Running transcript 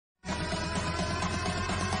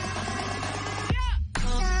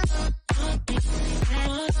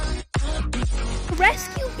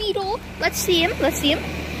beetle. Let's see him.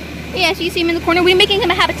 Yeah, so you see him in the corner. We're making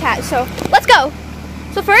him a habitat, so let's go.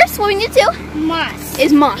 So first, what we need to do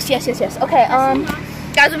is moss. Yes. Okay,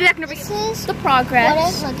 guys, we'll be back in a bit. This is the progress.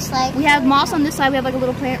 What it looks like. We have moss on this side. We have like a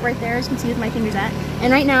little plant right there, as you can see with my fingers at.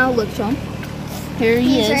 And right now, look, show him. Here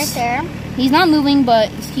he is. He's right there. He's not moving, but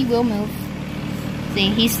he will move. See,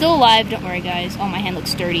 he's still alive. Don't worry, guys. Oh, my hand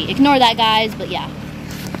looks sturdy. Ignore that, guys, but yeah.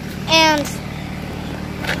 And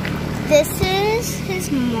this is his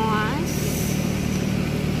moss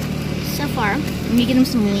so far. Let me get him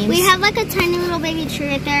some leaves. We have like a tiny little baby tree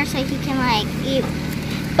right there so he can like eat.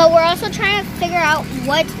 But we're also trying to figure out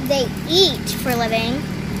what they eat for a living.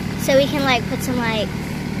 So we can like put some like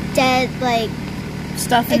dead like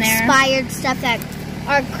stuff in there. Expired stuff that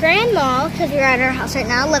our grandma, because we're at our house right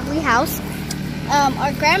now, lovely house.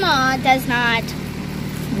 Our grandma does not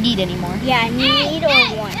need anymore. Yeah, need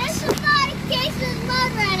or want. There's a lot of cases of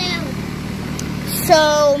mud right now.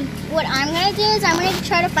 So what I'm gonna do is I'm gonna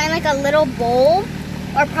try to find like a little bowl,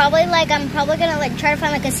 or probably like I'm probably gonna like try to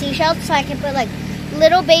find like a seashell so I can put like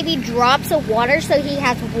little baby drops of water so he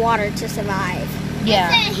has water to survive. Yeah.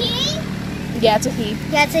 Is that he? Yeah, it's a he.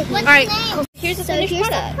 Yeah, it's a he. What's All right, his name? cool. Here's the So finished here's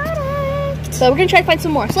product. the product. So we're gonna try to find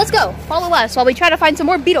some more. So let's go. Follow us while we try to find some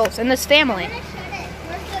more beetles in this family.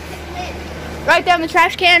 Where's the lid? Right down the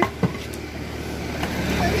trash can. All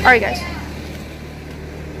right, guys.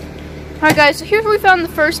 All right, guys. So here's where we found the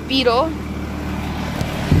first beetle.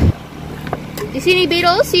 Do you see any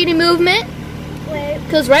beetles? See any movement? Wait.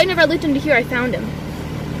 Because right whenever I looked into here, I found him.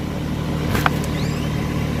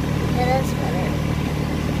 Yeah, that's better.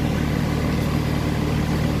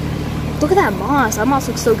 Look at that moss. That moss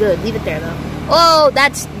looks so good. Leave it there, though. Oh,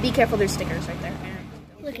 that's... Be careful. There's stickers right there.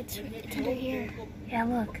 Look, it's under here. Yeah,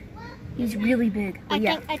 look. He's really big. But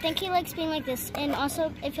I think he likes being like this. And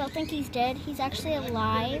also, if y'all think he's dead, he's actually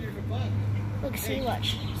alive. Look, see,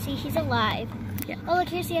 watch. See, he's alive. Yeah. Oh, look,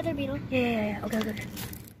 here's the other beetle. Yeah. Okay.